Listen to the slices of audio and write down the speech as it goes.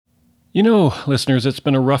You know, listeners, it's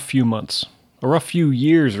been a rough few months. A rough few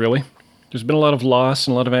years, really. There's been a lot of loss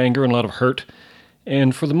and a lot of anger and a lot of hurt.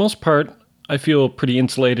 And for the most part, I feel pretty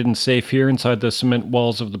insulated and safe here inside the cement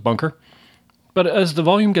walls of the bunker. But as the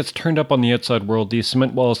volume gets turned up on the outside world, these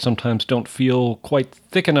cement walls sometimes don't feel quite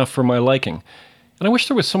thick enough for my liking. And I wish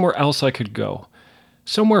there was somewhere else I could go.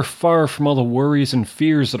 Somewhere far from all the worries and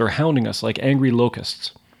fears that are hounding us like angry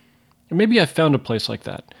locusts. And maybe I found a place like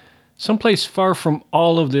that. Someplace far from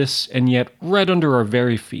all of this and yet right under our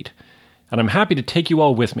very feet. And I'm happy to take you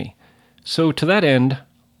all with me. So to that end,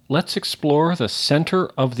 let's explore the center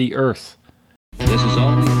of the Earth. This is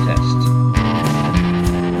only a test.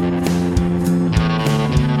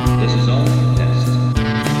 This is only a test.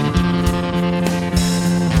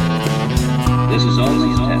 This is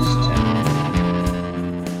only a test.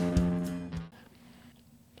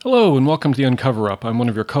 Hello and welcome to the Uncover Up. I'm one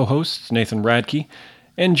of your co-hosts, Nathan Radke.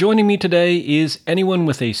 And joining me today is anyone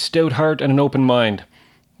with a stout heart and an open mind.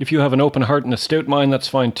 If you have an open heart and a stout mind, that's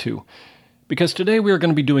fine too. Because today we are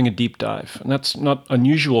going to be doing a deep dive. And that's not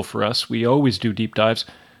unusual for us. We always do deep dives.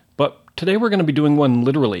 But today we're going to be doing one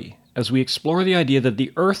literally, as we explore the idea that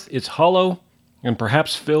the Earth is hollow and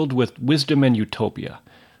perhaps filled with wisdom and utopia,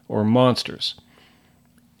 or monsters.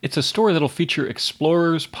 It's a story that'll feature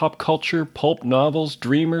explorers, pop culture, pulp novels,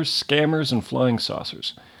 dreamers, scammers, and flying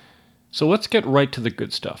saucers. So let's get right to the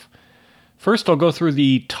good stuff. First, I'll go through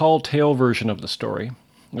the tall tale version of the story,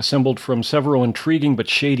 assembled from several intriguing but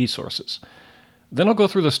shady sources. Then I'll go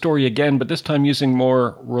through the story again, but this time using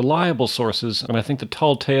more reliable sources, and I think the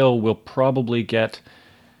tall tale will probably get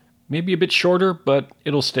maybe a bit shorter, but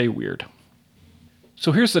it'll stay weird.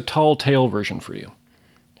 So here's the tall tale version for you.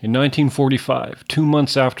 In 1945, 2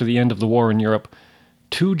 months after the end of the war in Europe,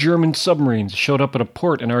 2 German submarines showed up at a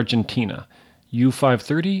port in Argentina,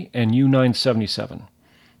 U-530 and U-977.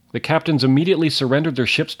 The captains immediately surrendered their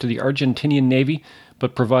ships to the Argentinian Navy,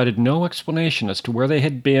 but provided no explanation as to where they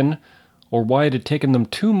had been or why it had taken them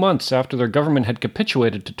 2 months after their government had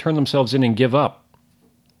capitulated to turn themselves in and give up.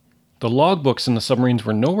 The logbooks in the submarines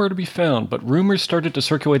were nowhere to be found, but rumors started to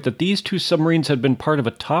circulate that these 2 submarines had been part of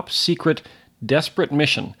a top-secret, desperate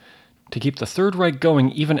mission to keep the Third Reich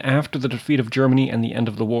going even after the defeat of Germany and the end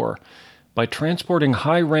of the war, by transporting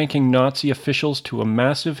high-ranking Nazi officials to a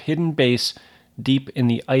massive hidden base deep in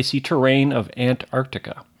the icy terrain of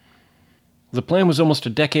Antarctica. The plan was almost a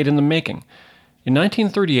decade in the making. In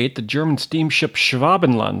 1938, the German steamship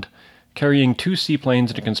Schwabenland, carrying 2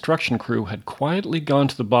 seaplanes and a construction crew, had quietly gone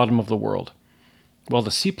to the bottom of the world. While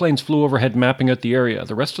the seaplanes flew overhead mapping out the area,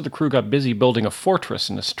 the rest of the crew got busy building a fortress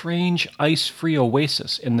in a strange, ice-free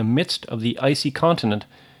oasis in the midst of the icy continent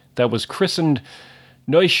that was christened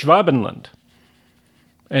Neuschwabenland.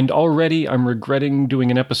 And already I'm regretting doing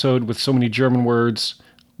an episode with so many German words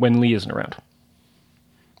when Lee isn't around.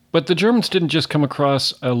 But the Germans didn't just come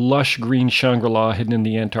across a lush green Shangri-La hidden in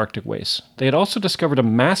the Antarctic wastes. They had also discovered a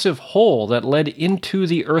massive hole that led into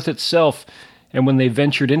the Earth itself, and when they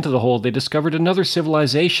ventured into the hole, they discovered another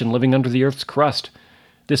civilization living under the Earth's crust.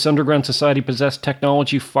 This underground society possessed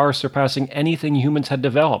technology far surpassing anything humans had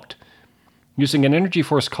developed, using an energy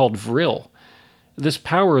force called vril. This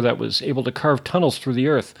power that was able to carve tunnels through the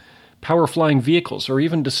earth, power flying vehicles, or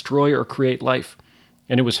even destroy or create life.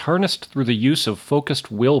 And it was harnessed through the use of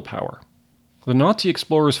focused willpower. The Nazi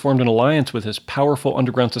explorers formed an alliance with this powerful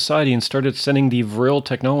underground society and started sending the Vril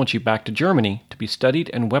technology back to Germany to be studied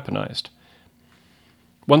and weaponized.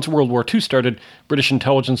 Once World War II started, British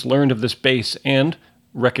intelligence learned of this base and,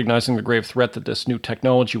 recognizing the grave threat that this new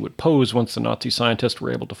technology would pose once the Nazi scientists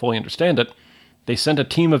were able to fully understand it, they sent a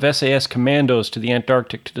team of SAS commandos to the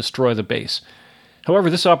Antarctic to destroy the base. However,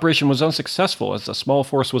 this operation was unsuccessful as the small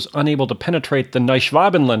force was unable to penetrate the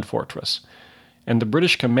Neuschwabenland fortress, and the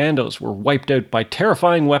British commandos were wiped out by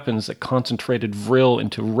terrifying weapons that concentrated vril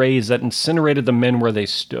into rays that incinerated the men where they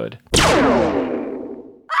stood.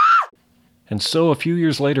 And so, a few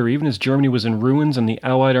years later, even as Germany was in ruins and the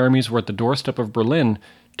Allied armies were at the doorstep of Berlin,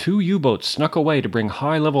 2 U-boats snuck away to bring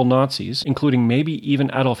high-level Nazis, including maybe even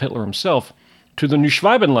Adolf Hitler himself, to the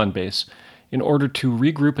Neuschwabenland base in order to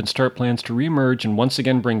regroup and start plans to reemerge and once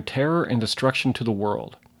again bring terror and destruction to the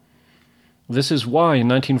world. This is why, in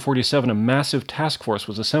 1947, a massive task force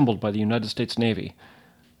was assembled by the United States Navy.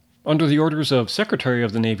 Under the orders of Secretary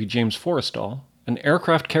of the Navy James Forrestal, an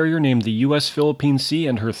aircraft carrier named the U.S. Philippine Sea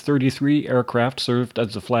and her 33 aircraft served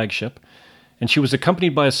as the flagship, and she was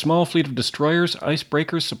accompanied by a small fleet of destroyers,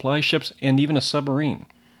 icebreakers, supply ships, and even a submarine.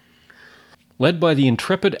 Led by the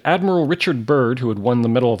intrepid Admiral Richard Byrd, who had won the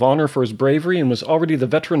Medal of Honor for his bravery and was already the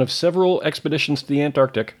veteran of several expeditions to the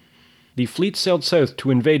Antarctic, the fleet sailed south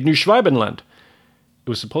to invade Neuschwabenland. It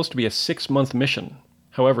was supposed to be a 6-month mission,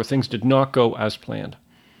 However, things did not go as planned.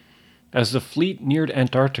 As the fleet neared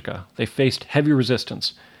Antarctica, they faced heavy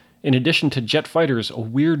resistance. In addition to jet fighters, a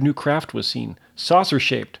weird new craft was seen,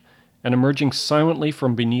 saucer-shaped, and emerging silently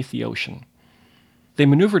from beneath the ocean. They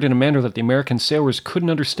maneuvered in a manner that the American sailors couldn't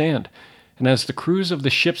understand, and as the crews of the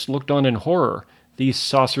ships looked on in horror, these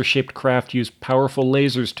saucer-shaped craft used powerful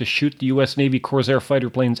lasers to shoot the U.S. Navy Corsair fighter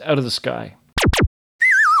planes out of the sky.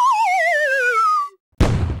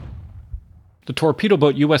 The torpedo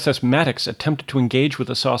boat USS Maddox attempted to engage with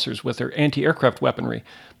the saucers with their anti-aircraft weaponry,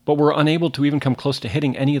 but were unable to even come close to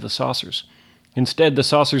hitting any of the saucers. Instead, the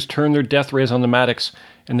saucers turned their death rays on the Maddox,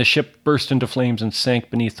 and the ship burst into flames and sank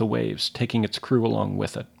beneath the waves, taking its crew along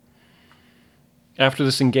with it. After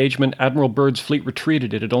this engagement, Admiral Byrd's fleet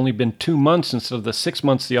retreated. It had only been 2 months instead of the 6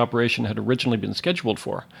 months the operation had originally been scheduled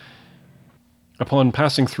for. Upon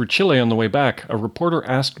passing through Chile on the way back, a reporter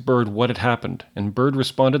asked Byrd what had happened, and Byrd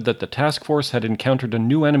responded that the task force had encountered a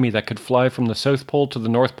new enemy that could fly from the South Pole to the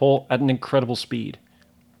North Pole at an incredible speed.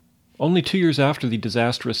 Only 2 years after the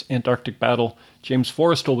disastrous Antarctic battle, James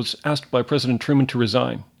Forrestal was asked by President Truman to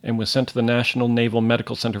resign and was sent to the National Naval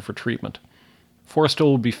Medical Center for treatment.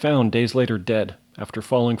 Forrestal would be found days later dead after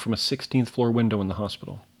falling from a 16th floor window in the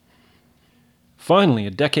hospital. Finally,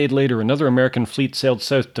 a decade later, another American fleet sailed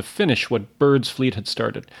south to finish what Byrd's fleet had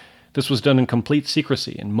started. This was done in complete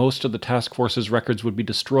secrecy, and most of the task force's records would be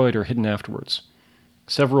destroyed or hidden afterwards.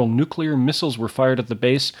 Several nuclear missiles were fired at the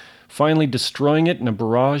base, finally destroying it in a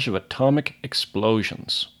barrage of atomic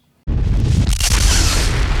explosions.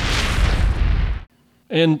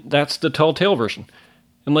 And that's the tall tale version.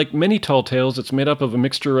 And like many tall tales, it's made up of a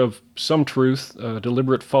mixture of some truth,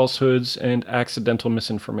 deliberate falsehoods, and accidental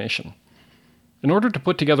misinformation. In order to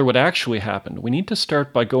put together what actually happened, we need to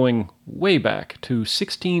start by going way back to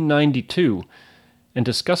 1692 and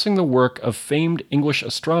discussing the work of famed English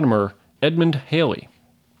astronomer Edmund Halley.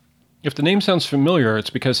 If the name sounds familiar, it's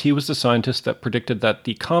because he was the scientist that predicted that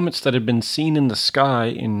the comets that had been seen in the sky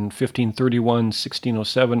in 1531,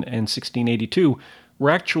 1607, and 1682 were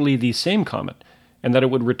actually the same comet, and that it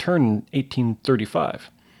would return in 1835.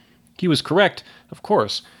 He was correct, of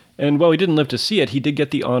course, and while he didn't live to see it, he did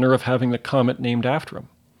get the honor of having the comet named after him.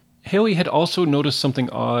 Halley had also noticed something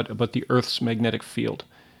odd about the Earth's magnetic field.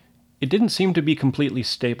 It didn't seem to be completely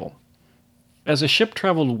stable. As a ship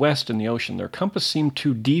traveled west in the ocean, their compass seemed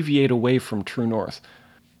to deviate away from true north,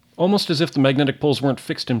 almost as if the magnetic poles weren't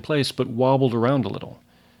fixed in place but wobbled around a little.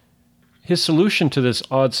 His solution to this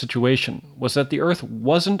odd situation was that the Earth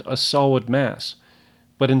wasn't a solid mass,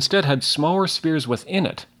 but instead had smaller spheres within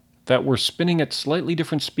it that were spinning at slightly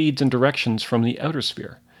different speeds and directions from the outer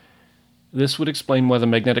sphere. This would explain why the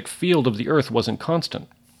magnetic field of the Earth wasn't constant.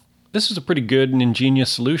 This is a pretty good and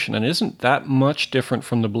ingenious solution and isn't that much different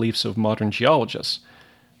from the beliefs of modern geologists.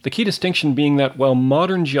 The key distinction being that while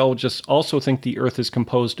modern geologists also think the Earth is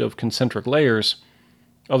composed of concentric layers,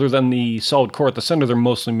 other than the solid core at the center, they're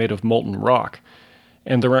mostly made of molten rock,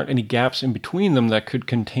 and there aren't any gaps in between them that could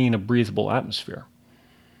contain a breathable atmosphere.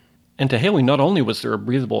 And to Halley, not only was there a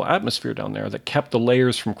breathable atmosphere down there that kept the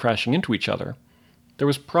layers from crashing into each other, there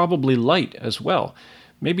was probably light as well.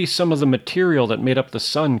 Maybe some of the material that made up the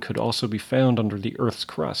sun could also be found under the Earth's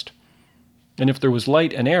crust. And if there was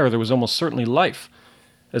light and air, there was almost certainly life.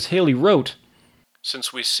 As Halley wrote,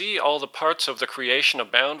 "Since we see all the parts of the creation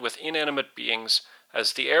abound with inanimate beings,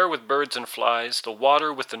 as the air with birds and flies, the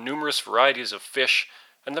water with the numerous varieties of fish,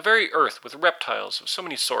 and the very earth with reptiles of so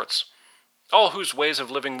many sorts, all whose ways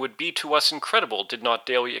of living would be to us incredible did not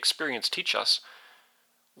daily experience teach us.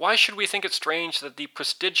 Why should we think it strange that the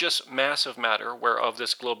prestigious mass of matter, whereof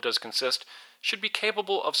this globe does consist, should be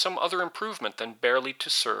capable of some other improvement than barely to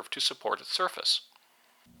serve to support its surface?"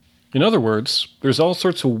 In other words, there's all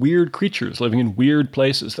sorts of weird creatures living in weird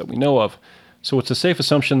places that we know of, so it's a safe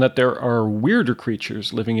assumption that there are weirder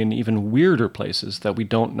creatures living in even weirder places that we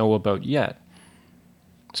don't know about yet.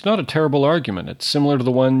 It's not a terrible argument. It's similar to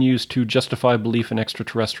the one used to justify belief in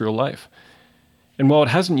extraterrestrial life. And while it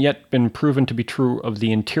hasn't yet been proven to be true of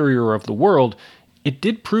the interior of the world, it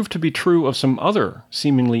did prove to be true of some other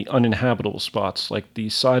seemingly uninhabitable spots, like the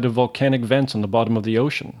side of volcanic vents on the bottom of the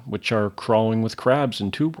ocean, which are crawling with crabs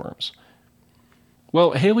and tube worms.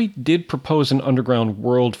 Well, Halley did propose an underground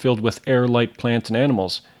world filled with air, light, plants, and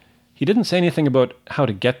animals. He didn't say anything about how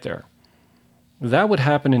to get there. That would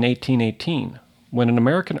happen in 1818, when an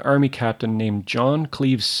American Army captain named John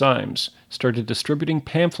Cleves Symes started distributing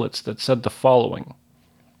pamphlets that said the following: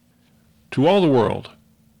 "To all the world,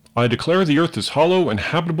 I declare the earth is hollow and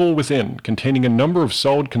habitable within, containing a number of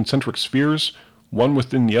solid concentric spheres, one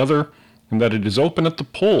within the other, and that it is open at the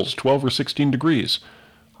poles 12 or 16 degrees.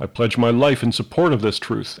 I pledge my life in support of this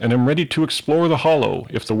truth, and am ready to explore the hollow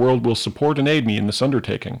if the world will support and aid me in this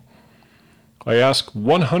undertaking. I ask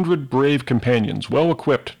 100 brave companions, well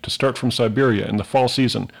equipped, to start from Siberia in the fall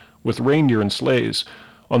season, with reindeer and sleighs,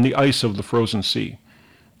 on the ice of the frozen sea.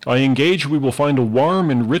 I engage we will find a warm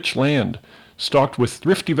and rich land, stocked with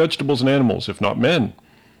thrifty vegetables and animals, if not men.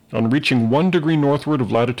 On reaching 1 degree northward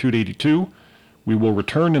of latitude 82, we will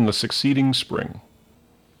return in the succeeding spring.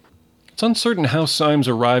 It's uncertain how Symes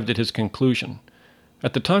arrived at his conclusion.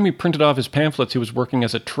 At the time he printed off his pamphlets, he was working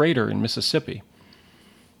as a trader in Mississippi.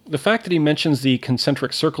 The fact that he mentions the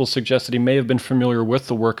concentric circles suggests that he may have been familiar with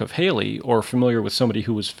the work of Halley, or familiar with somebody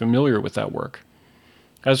who was familiar with that work.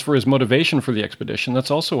 As for his motivation for the expedition,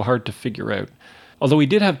 that's also hard to figure out. Although he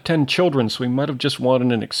did have 10 children, so he might have just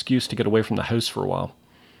wanted an excuse to get away from the house for a while.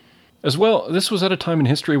 As well, this was at a time in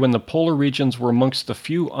history when the polar regions were amongst the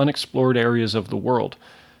few unexplored areas of the world.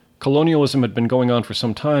 Colonialism had been going on for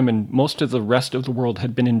some time, and most of the rest of the world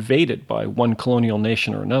had been invaded by one colonial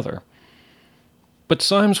nation or another. But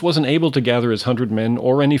Symes wasn't able to gather his 100 men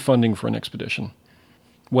or any funding for an expedition.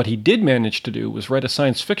 What he did manage to do was write a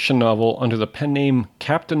science fiction novel under the pen name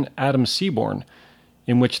Captain Adam Seaborn,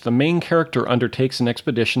 in which the main character undertakes an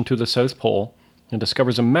expedition to the South Pole and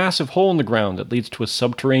discovers a massive hole in the ground that leads to a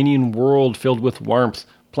subterranean world filled with warmth,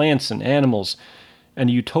 plants and animals, and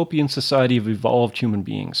a utopian society of evolved human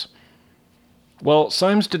beings. Well,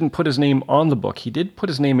 Symes didn't put his name on the book, he did put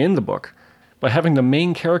his name in the book, by having the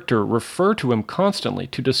main character refer to him constantly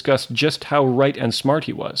to discuss just how right and smart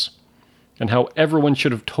he was, and how everyone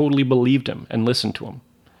should have totally believed him and listened to him.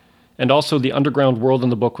 And also the underground world in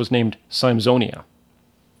the book was named Symesonia.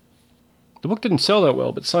 The book didn't sell that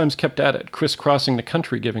well, but Symes kept at it, crisscrossing the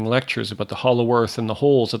country giving lectures about the hollow earth and the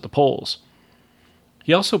holes at the poles.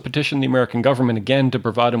 He also petitioned the American government again to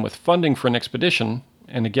provide him with funding for an expedition,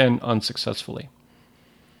 and again unsuccessfully.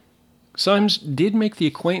 Symes did make the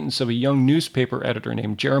acquaintance of a young newspaper editor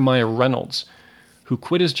named Jeremiah Reynolds, who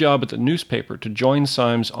quit his job at the newspaper to join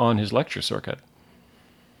Symes on his lecture circuit.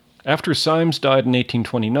 After Symes died in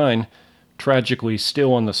 1829, tragically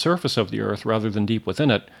still on the surface of the earth rather than deep within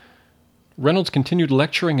it, Reynolds continued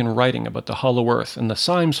lecturing and writing about the hollow earth and the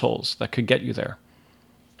Symes holes that could get you there.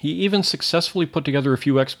 He even successfully put together a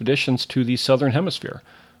few expeditions to the southern hemisphere,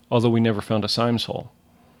 although we never found a Symes hole.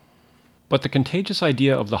 But the contagious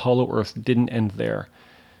idea of the hollow earth didn't end there,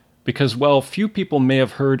 because while few people may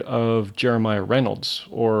have heard of Jeremiah Reynolds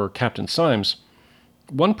or Captain Symes,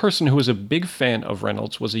 one person who was a big fan of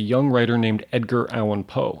Reynolds was a young writer named Edgar Allan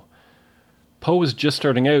Poe. Poe was just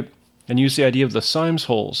starting out and used the idea of the Symes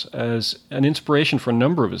holes as an inspiration for a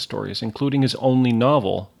number of his stories, including his only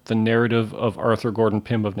novel, The Narrative of Arthur Gordon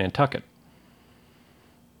Pym of Nantucket.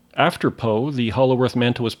 After Poe, the hollow earth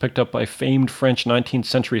mantle was picked up by famed French 19th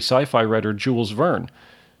century sci-fi writer Jules Verne,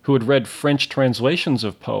 who had read French translations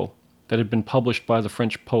of Poe that had been published by the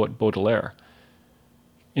French poet Baudelaire.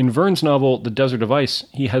 In Verne's novel The Desert of Ice,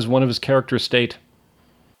 he has one of his characters state,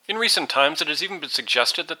 "In recent times it has even been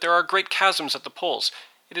suggested that there are great chasms at the poles.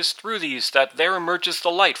 It is through these that there emerges the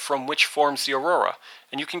light from which forms the aurora,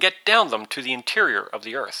 and you can get down them to the interior of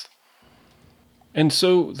the earth." And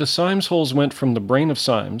so the Symes holes went from the brain of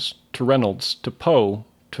Symes, to Reynolds, to Poe,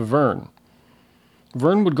 to Verne.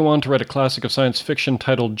 Verne would go on to write a classic of science fiction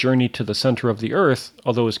titled Journey to the Center of the Earth,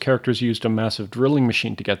 although his characters used a massive drilling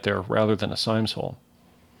machine to get there rather than a Symes hole.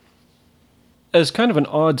 As kind of an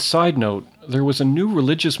odd side note, there was a new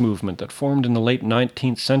religious movement that formed in the late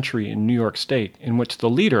 19th century in New York State, in which the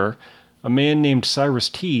leader, a man named Cyrus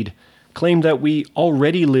Teed, claimed that we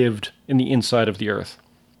already lived in the inside of the Earth,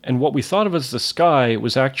 and what we thought of as the sky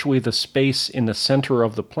was actually the space in the center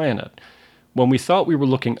of the planet. When we thought we were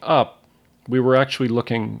looking up, we were actually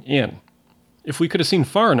looking in. If we could have seen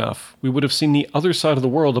far enough, we would have seen the other side of the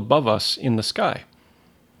world above us in the sky.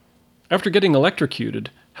 After getting electrocuted,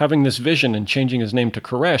 having this vision and changing his name to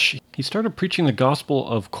Koresh, he started preaching the gospel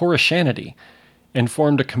of Koreshanity and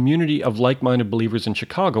formed a community of like-minded believers in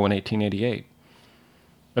Chicago in 1888.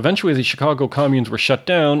 Eventually, the Chicago communes were shut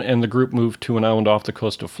down, and the group moved to an island off the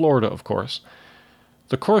coast of Florida, of course.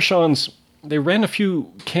 The Koreshans, they ran a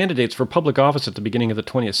few candidates for public office at the beginning of the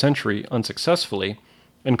 20th century, unsuccessfully,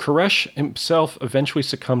 and Koresh himself eventually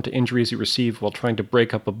succumbed to injuries he received while trying to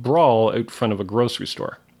break up a brawl out front of a grocery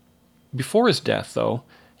store. Before his death, though,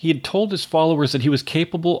 he had told his followers that he was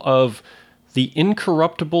capable of the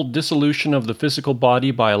incorruptible dissolution of the physical body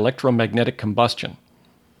by electromagnetic combustion.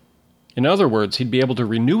 In other words, he'd be able to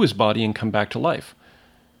renew his body and come back to life.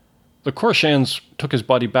 The Koreshans took his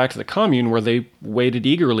body back to the commune where they waited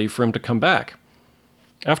eagerly for him to come back.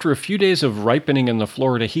 After a few days of ripening in the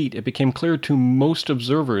Florida heat, it became clear to most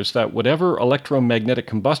observers that whatever electromagnetic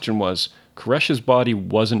combustion was, Koresh's body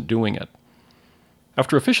wasn't doing it.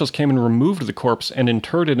 After officials came and removed the corpse and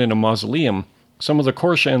interred it in a mausoleum, some of the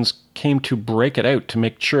Koreshans came to break it out to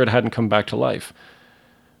make sure it hadn't come back to life.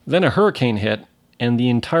 Then a hurricane hit, and the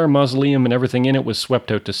entire mausoleum and everything in it was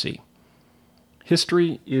swept out to sea.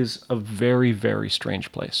 History is a very, very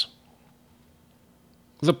strange place.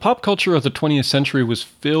 The pop culture of the 20th century was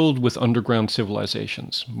filled with underground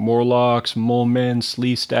civilizations. Morlocks, mole men,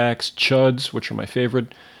 Sleestaks, Chuds, which are my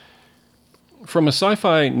favorite. From a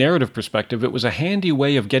sci-fi narrative perspective, it was a handy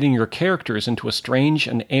way of getting your characters into a strange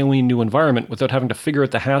and alien new environment without having to figure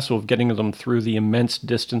out the hassle of getting them through the immense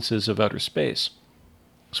distances of outer space.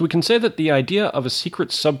 So we can say that the idea of a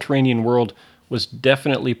secret subterranean world was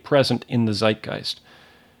definitely present in the zeitgeist.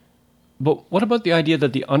 But what about the idea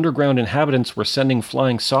that the underground inhabitants were sending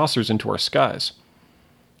flying saucers into our skies?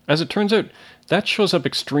 As it turns out, that shows up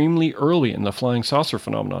extremely early in the flying saucer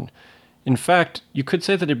phenomenon. In fact, you could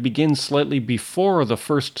say that it begins slightly before the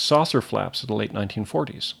first saucer flaps of the late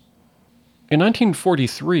 1940s. In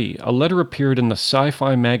 1943, a letter appeared in the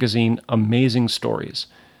sci-fi magazine Amazing Stories.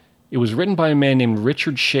 It was written by a man named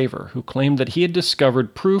Richard Shaver, who claimed that he had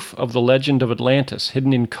discovered proof of the legend of Atlantis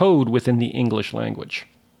hidden in code within the English language.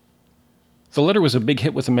 The letter was a big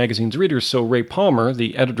hit with the magazine's readers, so Ray Palmer,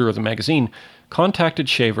 the editor of the magazine, contacted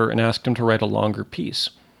Shaver and asked him to write a longer piece.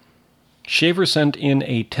 Shaver sent in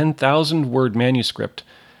a 10,000-word manuscript,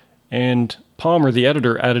 and Palmer, the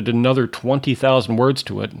editor, added another 20,000 words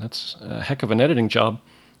to it. That's a heck of an editing job,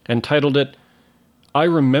 and titled it, I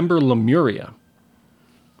Remember Lemuria.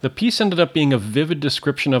 The piece ended up being a vivid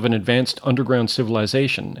description of an advanced underground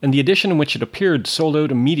civilization, and the edition in which it appeared sold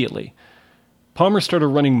out immediately. Palmer started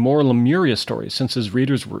running more Lemuria stories since his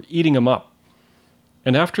readers were eating them up.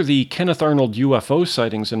 And after the Kenneth Arnold UFO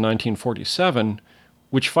sightings in 1947,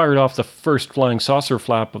 which fired off the first flying saucer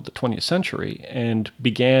flap of the 20th century and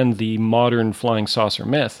began the modern flying saucer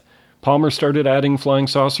myth, Palmer started adding flying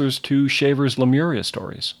saucers to Shaver's Lemuria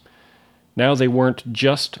stories. Now they weren't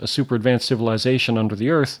just a super advanced civilization under the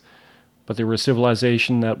earth, but they were a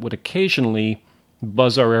civilization that would occasionally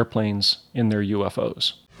buzz our airplanes in their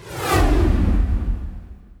UFOs.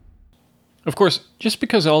 Of course, just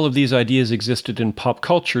because all of these ideas existed in pop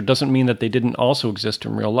culture doesn't mean that they didn't also exist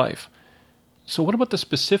in real life. So what about the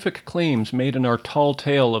specific claims made in our tall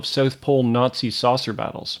tale of South Pole Nazi saucer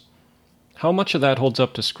battles? How much of that holds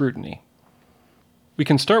up to scrutiny? We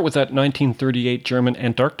can start with that 1938 German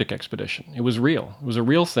Antarctic expedition. It was real. It was a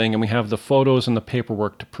real thing, and we have the photos and the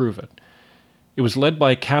paperwork to prove it. It was led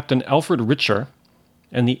by Captain Alfred Richter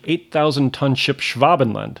and the 8,000-ton ship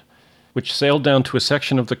Schwabenland, which sailed down to a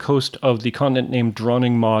section of the coast of the continent named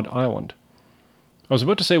Dronning-Maud Island. I was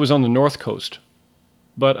about to say it was on the north coast,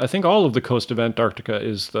 but I think all of the coast of Antarctica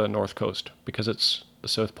is the north coast, because it's the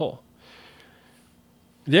South Pole.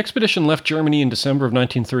 The expedition left Germany in December of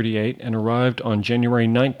 1938 and arrived on January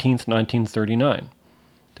 19, 1939.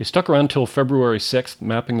 They stuck around till February 6th,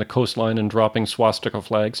 mapping the coastline and dropping swastika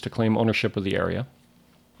flags to claim ownership of the area.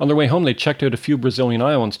 On their way home, they checked out a few Brazilian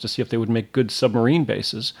islands to see if they would make good submarine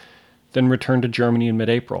bases, then returned to Germany in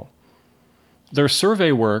mid-April. Their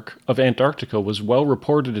survey work of Antarctica was well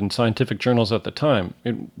reported in scientific journals at the time.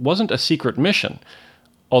 It wasn't a secret mission,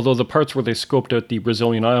 although the parts where they scoped out the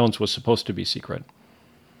Brazilian islands was supposed to be secret.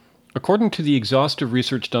 According to the exhaustive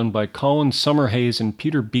research done by Colin Summerhays and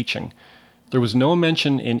Peter Beeching, there was no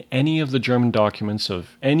mention in any of the German documents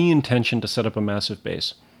of any intention to set up a massive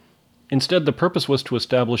base. Instead, the purpose was to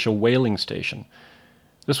establish a whaling station.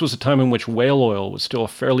 This was a time in which whale oil was still a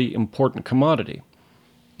fairly important commodity.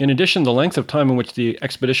 In addition, the length of time in which the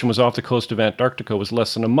expedition was off the coast of Antarctica was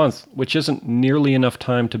less than a month, which isn't nearly enough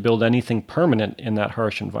time to build anything permanent in that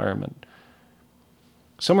harsh environment.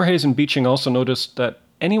 Summerhays and Beeching also noticed that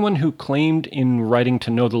anyone who claimed in writing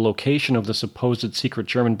to know the location of the supposed secret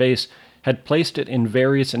German base had placed it in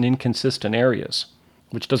various and inconsistent areas,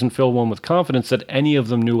 which doesn't fill one with confidence that any of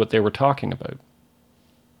them knew what they were talking about.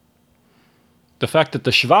 The fact that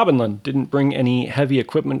the Schwabenland didn't bring any heavy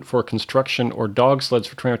equipment for construction or dog sleds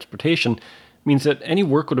for transportation means that any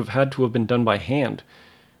work would have had to have been done by hand,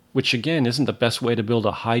 which again isn't the best way to build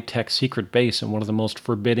a high-tech secret base in one of the most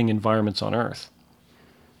forbidding environments on Earth.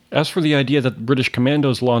 As for the idea that the British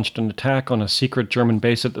commandos launched an attack on a secret German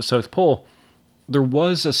base at the South Pole, there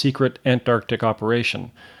was a secret Antarctic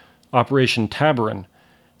operation, Operation Tabarin,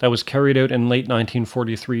 that was carried out in late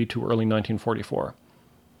 1943 to early 1944.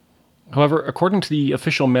 However, according to the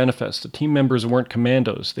official manifest, the team members weren't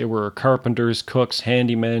commandos. They were carpenters, cooks,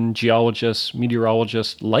 handymen, geologists,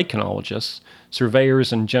 meteorologists, lichenologists,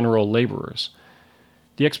 surveyors, and general laborers.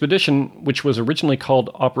 The expedition, which was originally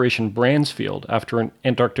called Operation Bransfield after an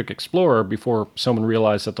Antarctic explorer before someone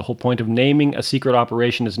realized that the whole point of naming a secret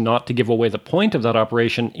operation is not to give away the point of that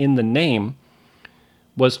operation in the name,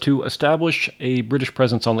 was to establish a British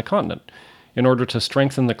presence on the continent in order to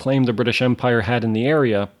strengthen the claim the British Empire had in the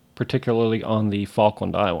area, particularly on the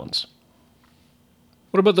Falkland Islands.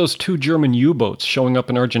 What about those 2 German U-boats showing up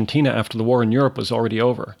in Argentina after the war in Europe was already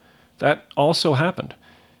over? That also happened.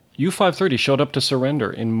 U-530 showed up to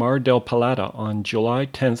surrender in Mar del Plata on July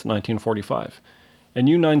 10, 1945, and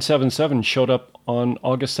U-977 showed up on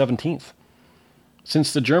August 17th.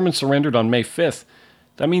 Since the Germans surrendered on May 5th,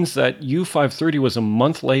 that means that U-530 was a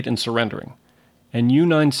month late in surrendering, and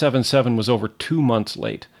U-977 was over 2 months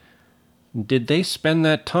late. Did they spend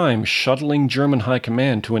that time shuttling German high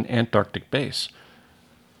command to an Antarctic base?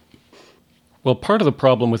 Well, part of the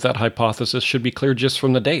problem with that hypothesis should be clear just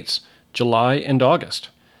from the dates, July and August.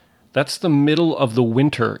 That's the middle of the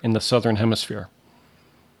winter in the southern hemisphere.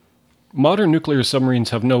 Modern nuclear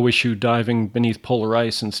submarines have no issue diving beneath polar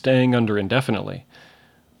ice and staying under indefinitely.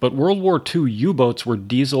 But World War II U-boats were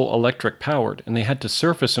diesel-electric powered, and they had to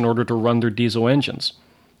surface in order to run their diesel engines.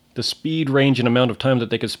 The speed, range, and amount of time that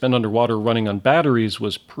they could spend underwater running on batteries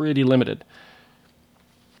was pretty limited.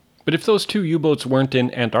 But if those 2 U-boats weren't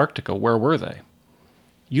in Antarctica, where were they?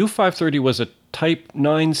 U-530 was a Type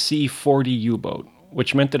 9C-40 U-boat,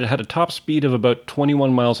 which meant that it had a top speed of about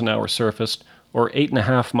 21 miles an hour surfaced, or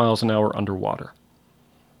 8.5 miles an hour underwater.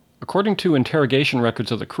 According to interrogation records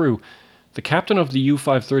of the crew, the captain of the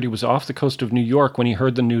U-530 was off the coast of New York when he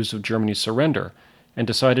heard the news of Germany's surrender, and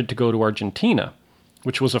decided to go to Argentina,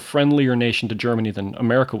 which was a friendlier nation to Germany than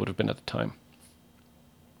America would have been at the time.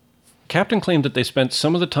 The captain claimed that they spent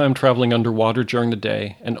some of the time traveling underwater during the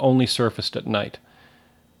day and only surfaced at night.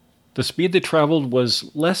 The speed they traveled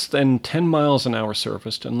was less than 10 miles an hour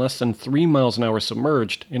surfaced and less than 3 miles an hour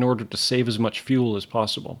submerged in order to save as much fuel as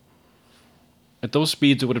possible. At those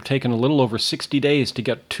speeds, it would have taken a little over 60 days to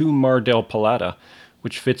get to Mar del Plata,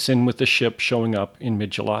 which fits in with the ship showing up in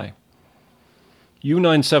mid-July.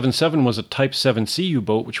 U-977 was a Type 7C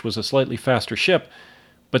U-boat, which was a slightly faster ship,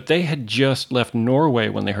 but they had just left Norway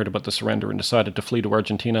when they heard about the surrender and decided to flee to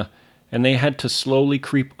Argentina, and they had to slowly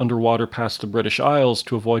creep underwater past the British Isles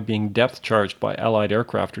to avoid being depth-charged by Allied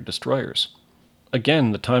aircraft or destroyers.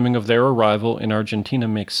 Again, the timing of their arrival in Argentina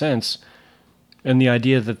makes sense, and the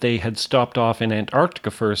idea that they had stopped off in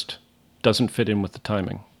Antarctica first doesn't fit in with the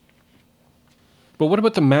timing. But what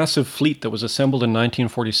about the massive fleet that was assembled in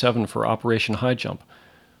 1947 for Operation Highjump?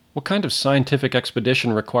 What kind of scientific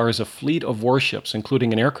expedition requires a fleet of warships,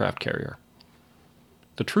 including an aircraft carrier?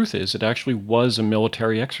 The truth is, it actually was a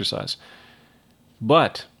military exercise.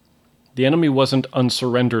 But the enemy wasn't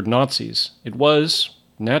unsurrendered Nazis. It was,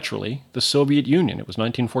 naturally, the Soviet Union. It was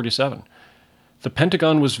 1947. The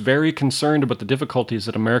Pentagon was very concerned about the difficulties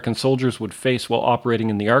that American soldiers would face while operating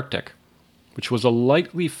in the Arctic, which was a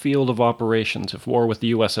likely field of operations if war with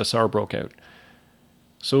the USSR broke out.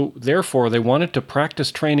 So, therefore, they wanted to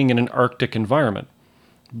practice training in an Arctic environment.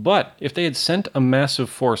 But if they had sent a massive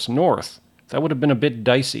force north, that would have been a bit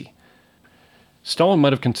dicey. Stalin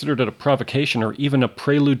might have considered it a provocation or even a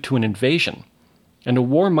prelude to an invasion, and a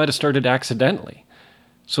war might have started accidentally.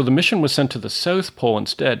 So the mission was sent to the South Pole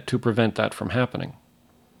instead to prevent that from happening.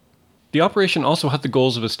 The operation also had the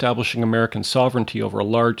goals of establishing American sovereignty over a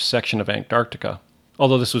large section of Antarctica,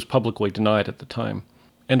 although this was publicly denied at the time,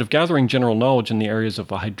 and of gathering general knowledge in the areas of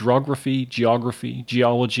hydrography, geography,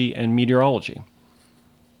 geology, and meteorology.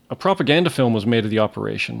 A propaganda film was made of the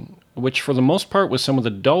operation, which for the most part was some of the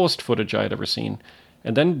dullest footage I had ever seen,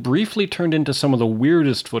 and then briefly turned into some of the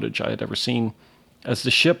weirdest footage I had ever seen, as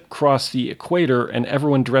the ship crossed the equator and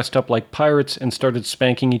everyone dressed up like pirates and started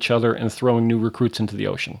spanking each other and throwing new recruits into the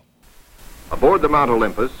ocean. Aboard the Mount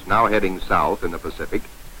Olympus, now heading south in the Pacific,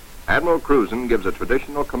 Admiral Cruzen gives a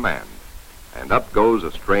traditional command, and up goes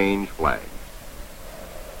a strange flag.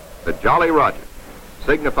 The Jolly Roger,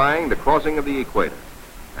 signifying the crossing of the equator,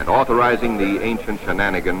 and authorizing the ancient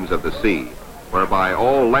shenanigans of the sea, whereby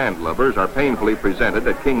all landlubbers are painfully presented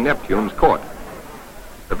at King Neptune's court.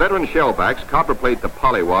 The veteran shellbacks copperplate the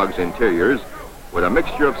pollywog's interiors with a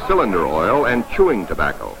mixture of cylinder oil and chewing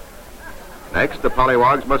tobacco. Next, the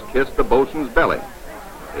pollywogs must kiss the boatswain's belly,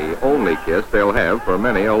 the only kiss they'll have for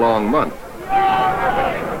many a long month.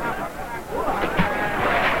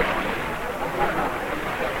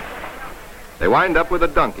 They wind up with a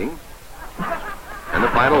dunking and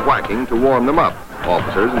a final whacking to warm them up,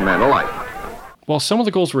 officers and men alike. While some of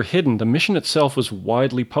the goals were hidden, the mission itself was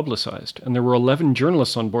widely publicized, and there were 11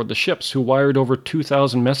 journalists on board the ships who wired over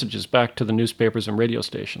 2,000 messages back to the newspapers and radio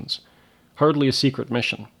stations. Hardly a secret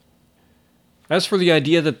mission. As for the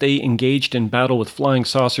idea that they engaged in battle with flying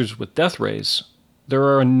saucers with death rays, there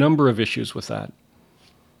are a number of issues with that.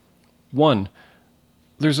 1.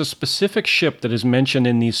 There's a specific ship that is mentioned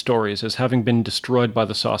in these stories as having been destroyed by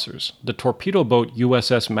the saucers, the torpedo boat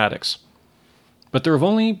USS Maddox. But there have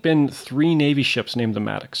only been 3 Navy ships named the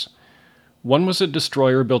Maddox. One was a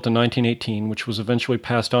destroyer built in 1918, which was eventually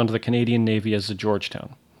passed on to the Canadian Navy as the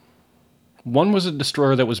Georgetown. One was a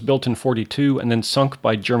destroyer that was built in 1942 and then sunk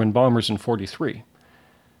by German bombers in 1943.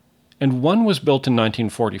 And one was built in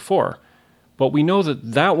 1944, but we know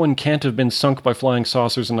that that one can't have been sunk by flying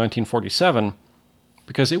saucers in 1947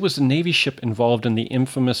 because it was the Navy ship involved in the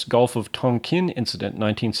infamous Gulf of Tonkin incident in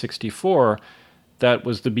 1964 that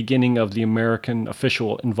was the beginning of the American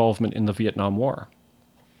official involvement in the Vietnam War.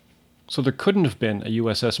 So there couldn't have been a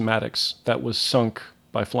USS Maddox that was sunk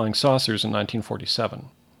by flying saucers in 1947.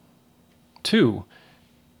 2.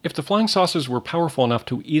 If the flying saucers were powerful enough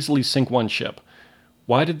to easily sink one ship,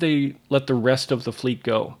 why did they let the rest of the fleet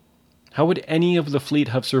go? How would any of the fleet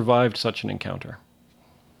have survived such an encounter?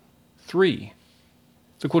 3.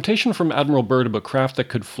 The quotation from Admiral Byrd about craft that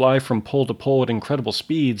could fly from pole to pole at incredible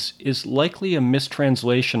speeds is likely a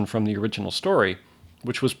mistranslation from the original story,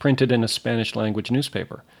 which was printed in a Spanish-language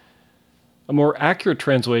newspaper. A more accurate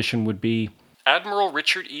translation would be, Admiral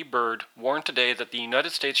Richard E. Byrd warned today that the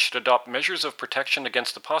United States should adopt measures of protection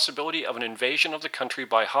against the possibility of an invasion of the country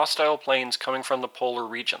by hostile planes coming from the polar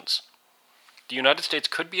regions. The United States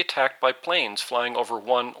could be attacked by planes flying over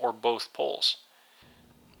one or both poles.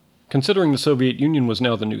 Considering the Soviet Union was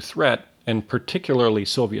now the new threat, and particularly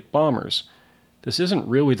Soviet bombers, this isn't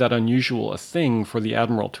really that unusual a thing for the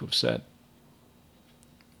Admiral to have said.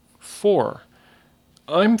 4.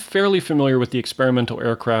 I'm fairly familiar with the experimental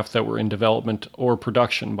aircraft that were in development or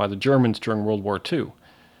production by the Germans during World War II.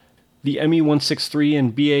 The Me-163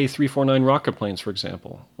 and BA-349 rocket planes, for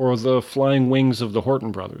example, or the flying wings of the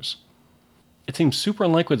Horten brothers. It seems super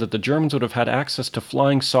unlikely that the Germans would have had access to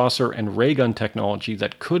flying saucer and ray gun technology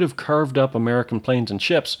that could have carved up American planes and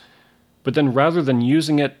ships, but then rather than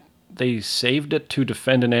using it, they saved it to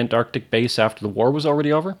defend an Antarctic base after the war was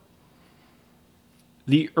already over?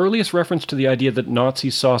 The earliest reference to the idea that Nazi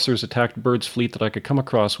saucers attacked Byrd's fleet that I could come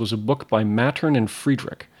across was a book by Mattern and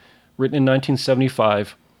Friedrich, written in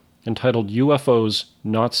 1975, entitled UFOs,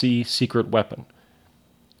 Nazi Secret Weapon? ?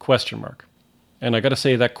 And I gotta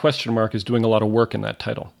say, that question mark is doing a lot of work in that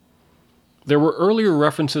title. There were earlier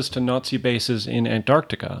references to Nazi bases in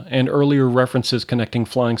Antarctica, and earlier references connecting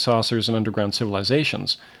flying saucers and underground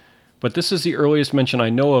civilizations, but this is the earliest mention I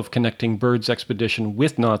know of connecting Byrd's expedition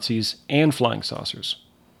with Nazis and flying saucers.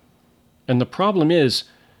 And the problem is,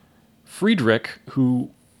 Friedrich, who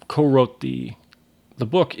co-wrote the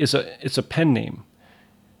book, it's a pen name.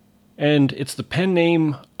 And it's the pen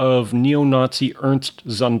name of neo-Nazi Ernst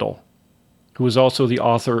Zundel, who was also the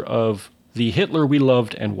author of The Hitler We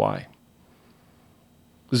Loved and Why.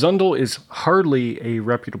 Zundel is hardly a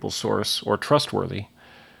reputable source or trustworthy,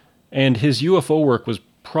 and his UFO work was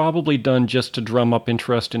probably done just to drum up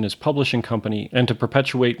interest in his publishing company and to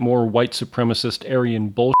perpetuate more white supremacist Aryan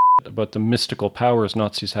bullshit about the mystical powers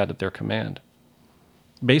Nazis had at their command.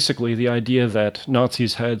 Basically, the idea that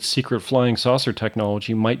Nazis had secret flying saucer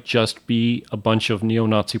technology might just be a bunch of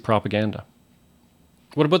neo-Nazi propaganda.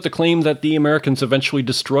 What about the claim that the Americans eventually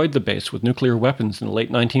destroyed the base with nuclear weapons in the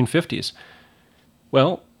late 1950s?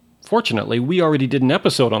 Well, fortunately, we already did an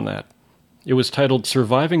episode on that. It was titled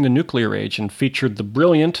Surviving the Nuclear Age and featured the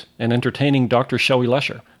brilliant and entertaining Dr. Shelley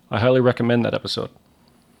Lesher. I highly recommend that episode.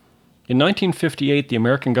 In 1958, the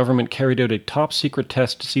American government carried out a top-secret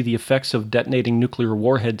test to see the effects of detonating nuclear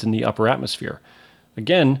warheads in the upper atmosphere.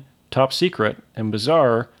 Again, top secret and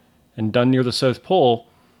bizarre and done near the South Pole,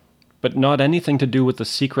 but not anything to do with the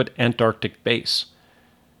secret Antarctic base.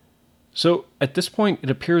 So, at this point, it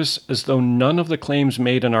appears as though none of the claims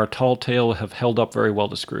made in our tall tale have held up very well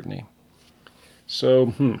to scrutiny.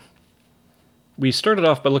 So, we started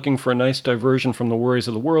off by looking for a nice diversion from the worries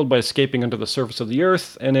of the world by escaping under the surface of the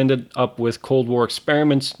Earth, and ended up with Cold War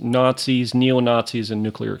experiments, Nazis, neo-Nazis, and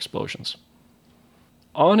nuclear explosions.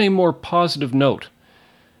 On a more positive note,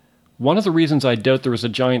 one of the reasons I doubt there was a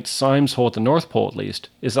giant Symes hole at the North Pole, at least,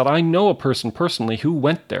 is that I know a person personally who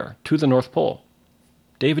went there, to the North Pole.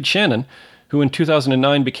 David Shannon, who in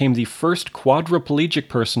 2009 became the first quadriplegic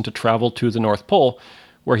person to travel to the North Pole,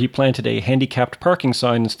 where he planted a handicapped parking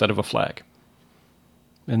sign instead of a flag.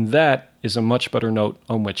 And that is a much better note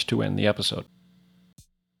on which to end the episode.